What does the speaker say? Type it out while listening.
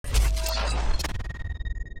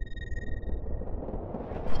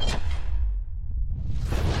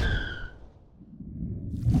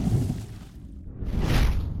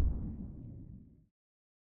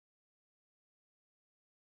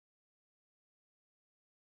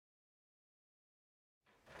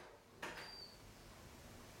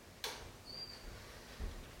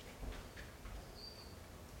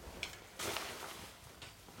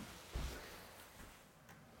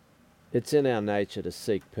It's in our nature to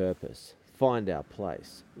seek purpose, find our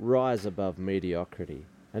place, rise above mediocrity,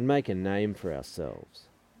 and make a name for ourselves.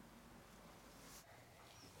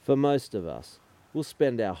 For most of us, we'll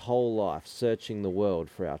spend our whole life searching the world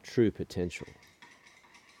for our true potential.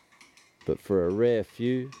 But for a rare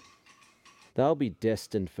few, they'll be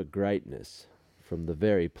destined for greatness from the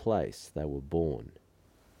very place they were born.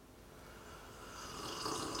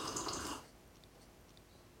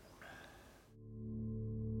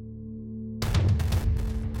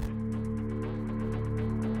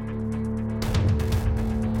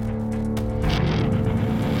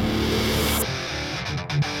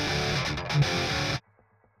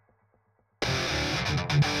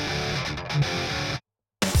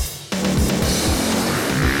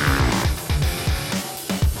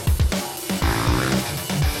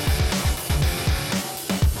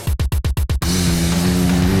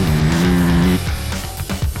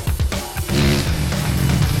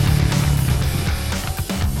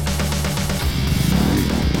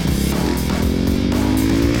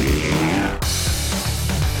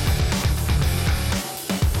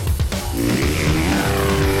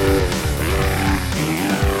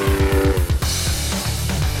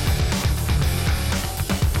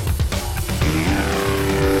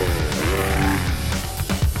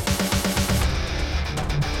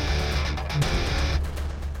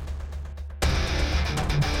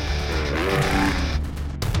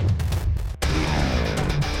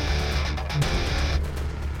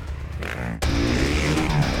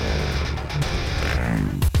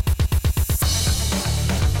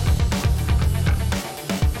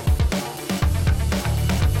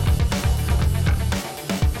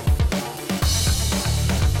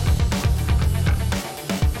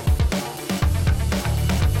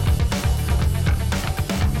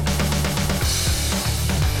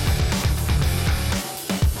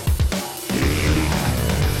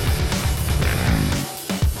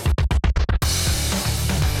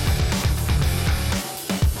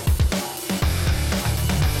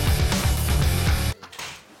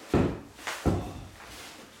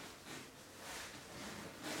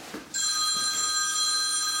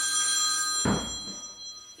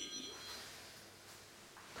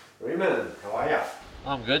 Riemann, how are ya?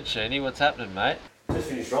 I'm good, Sheeny. What's happening, mate? Just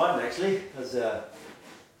finished riding actually. It wasn't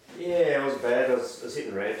bad. I was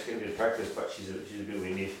hitting ramps, getting a bit of practice, but she's a bit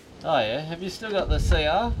windy. Oh yeah, have you still got the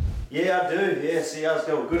CR? Yeah, I do. Yeah, CR's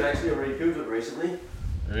going good actually. I rebuilt it recently.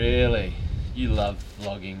 Really? You love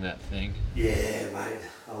vlogging that thing. Yeah, mate.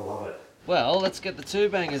 I love it. Well, let's get the two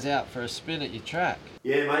bangers out for a spin at your track.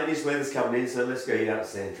 Yeah, mate. This weather's coming in, so let's go hit out the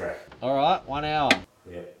sand track. All right, 1 hour.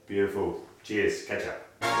 Yeah, beautiful. Cheers. Catch up.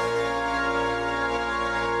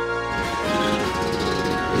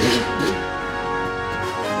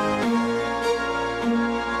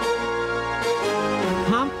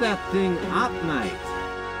 Pump that thing up, mate.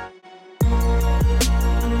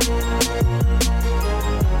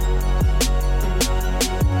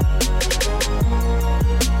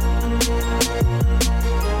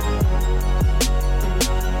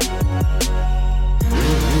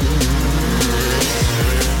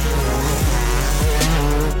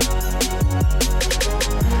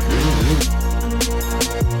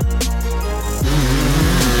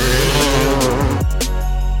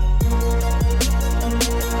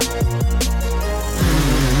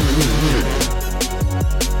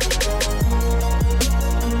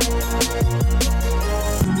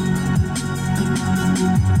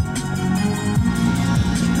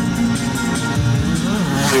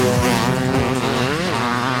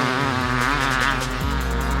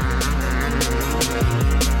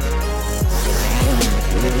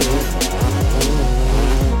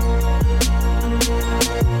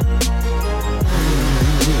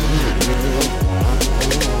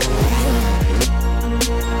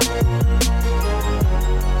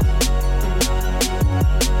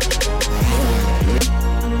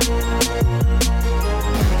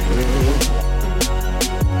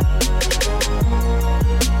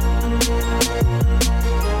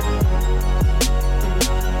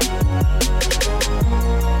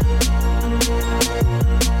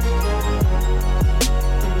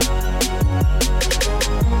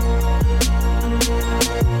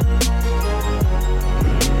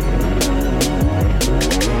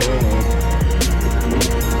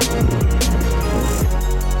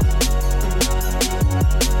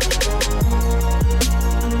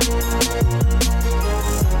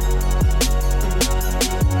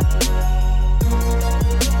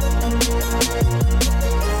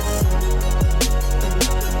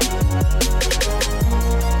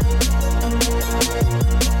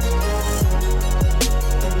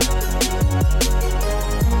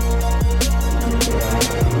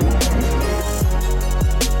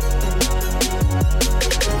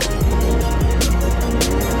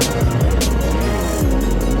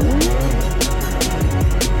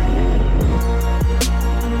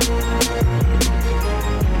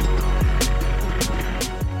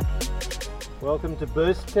 Welcome to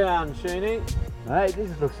Boost Town, Sheeny. Mate,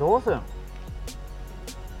 this looks awesome.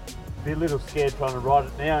 Be a little scared trying to ride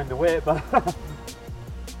it now in the wet, but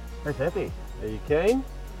that's epic. Are you keen?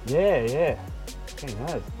 Yeah. Who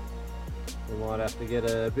knows? We might have to get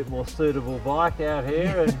a bit more suitable bike out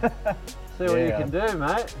here and see what you can do, mate.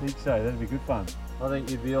 I think so, that'd be good fun. I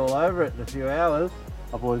think you'd be all over it in a few hours.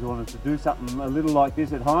 I've always wanted to do something a little like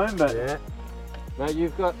this at home, but Yeah. Mate,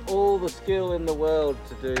 you've got all the skill in the world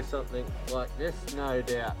to do something like this, no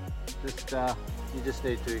doubt. Just, you just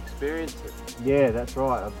need to experience it. yeah, that's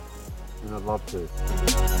right. And I'd love to.